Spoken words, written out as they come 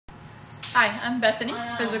Hi, I'm Bethany,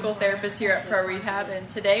 physical therapist here at ProRehab, and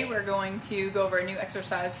today we're going to go over a new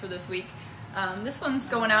exercise for this week. This one's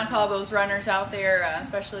going out to all those runners out there,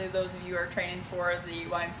 especially those of you who are training for the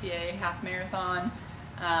YMCA half marathon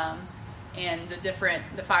and the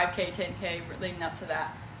 5K, 10K leading up to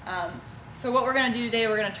that. So what we're going to do today,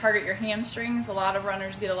 we're going to target your hamstrings. A lot of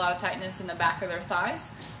runners get a lot of tightness in the back of their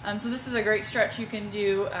thighs. So this is a great stretch you can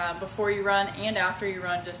do before you run and after you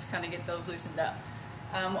run, just to kind of get those loosened up.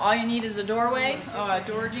 All you need is a doorway, a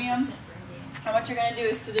door jamb. And what you're going to do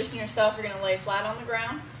is position yourself. You're going to lay flat on the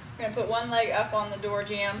ground. You're going to put one leg up on the door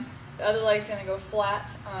jamb. The other leg's going to go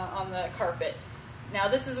flat on the carpet. Now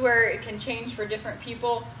this is where it can change for different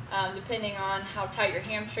people depending on how tight your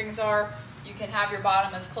hamstrings are. You can have your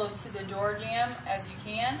bottom as close to the door jamb as you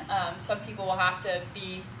can. Some people will have to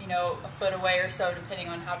be, a foot away or so depending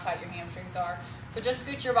on how tight your hamstrings are. So just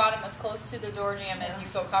scoot your bottom as close to the door jamb as you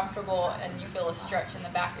feel comfortable and you feel a stretch in the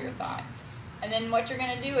back of your thigh. And then what you're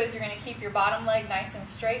going to do is you're going to keep your bottom leg nice and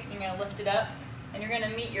straight. You're going to lift it up and you're going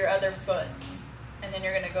to meet your other foot. And then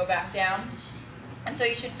you're going to go back down. And so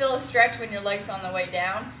you should feel a stretch when your leg's on the way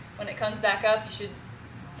down. When it comes back up, you should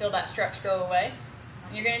feel that stretch go away.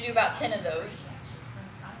 And you're going to do about 10 of those.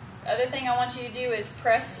 The other thing I want you to do is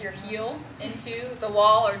press your heel into the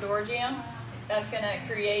wall or door jamb. That's going to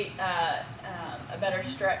create a better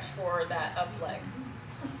stretch for that up leg.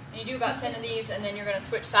 And you do about 10 of these, and then you're going to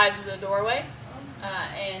switch sides of the doorway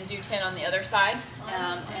and do 10 on the other side.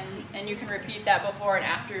 And you can repeat that before and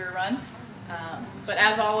after your run. But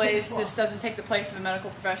as always, this doesn't take the place of a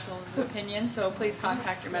medical professional's opinion, so please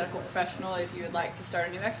contact your medical professional if you would like to start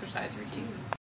a new exercise routine.